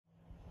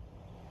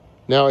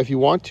Now, if you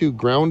want to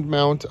ground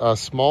mount a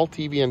small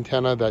TV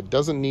antenna that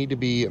doesn't need to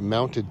be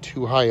mounted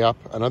too high up,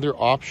 another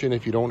option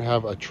if you don't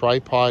have a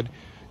tripod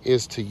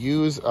is to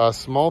use a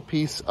small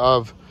piece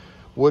of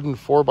wooden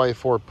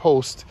 4x4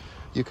 post.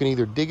 You can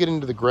either dig it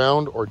into the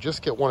ground or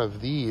just get one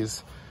of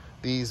these.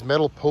 These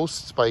metal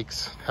post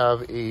spikes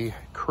have a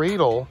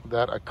cradle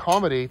that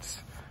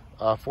accommodates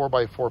a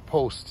 4x4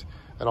 post.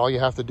 And all you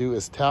have to do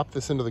is tap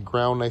this into the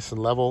ground nice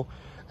and level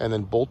and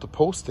then bolt the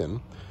post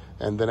in.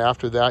 And then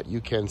after that, you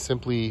can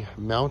simply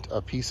mount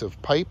a piece of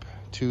pipe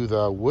to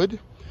the wood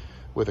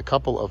with a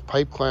couple of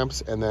pipe clamps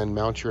and then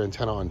mount your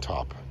antenna on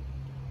top.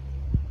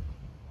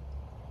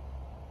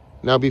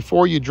 Now,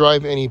 before you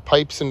drive any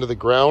pipes into the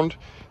ground,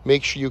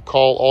 make sure you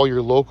call all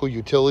your local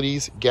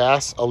utilities,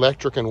 gas,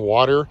 electric, and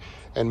water,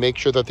 and make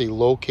sure that they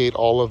locate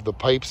all of the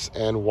pipes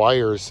and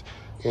wires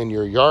in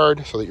your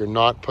yard so that you're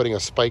not putting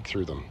a spike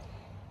through them.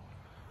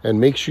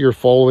 And make sure you're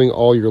following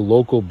all your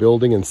local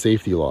building and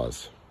safety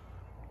laws.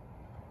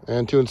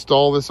 And to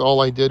install this,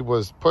 all I did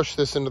was push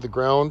this into the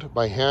ground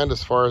by hand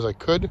as far as I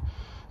could.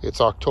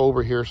 It's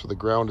October here, so the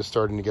ground is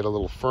starting to get a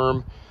little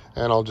firm,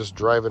 and I'll just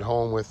drive it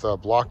home with a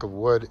block of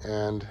wood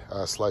and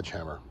a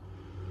sledgehammer.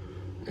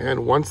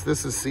 And once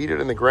this is seated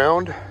in the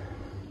ground,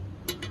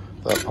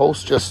 the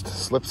post just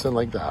slips in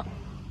like that.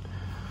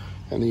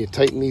 And then you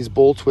tighten these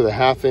bolts with a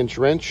 1/2-inch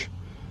wrench,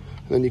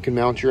 and then you can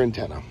mount your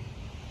antenna.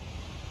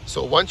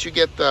 So once you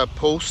get the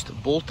post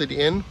bolted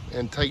in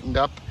and tightened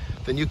up,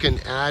 then you can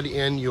add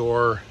in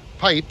your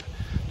pipe.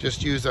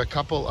 Just use a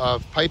couple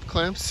of pipe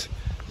clamps,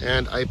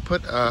 and I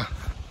put a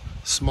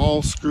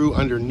small screw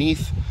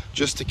underneath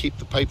just to keep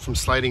the pipe from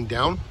sliding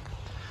down.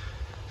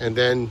 And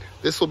then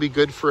this will be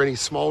good for any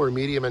small or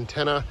medium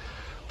antenna,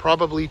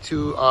 probably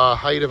to a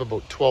height of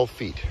about 12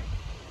 feet.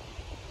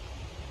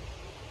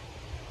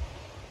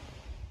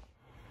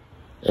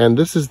 And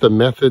this is the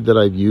method that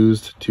I've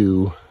used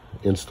to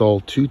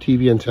install 2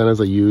 TV antennas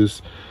I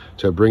use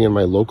to bring in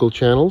my local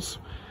channels.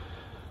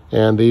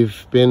 And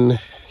they've been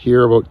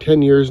here about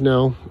 10 years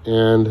now,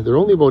 and they're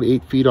only about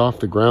 8 feet off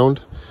the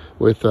ground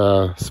with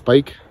a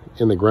spike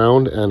in the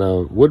ground and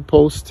a wood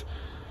post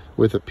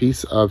with a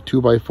piece of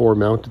 2x4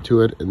 mounted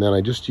to it. And then I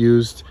just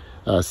used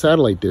a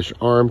satellite dish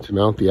arm to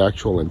mount the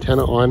actual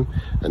antenna on.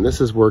 And this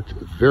has worked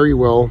very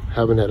well.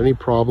 Haven't had any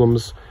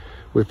problems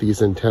with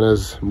these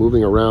antennas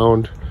moving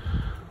around,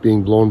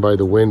 being blown by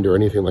the wind or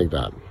anything like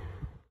that.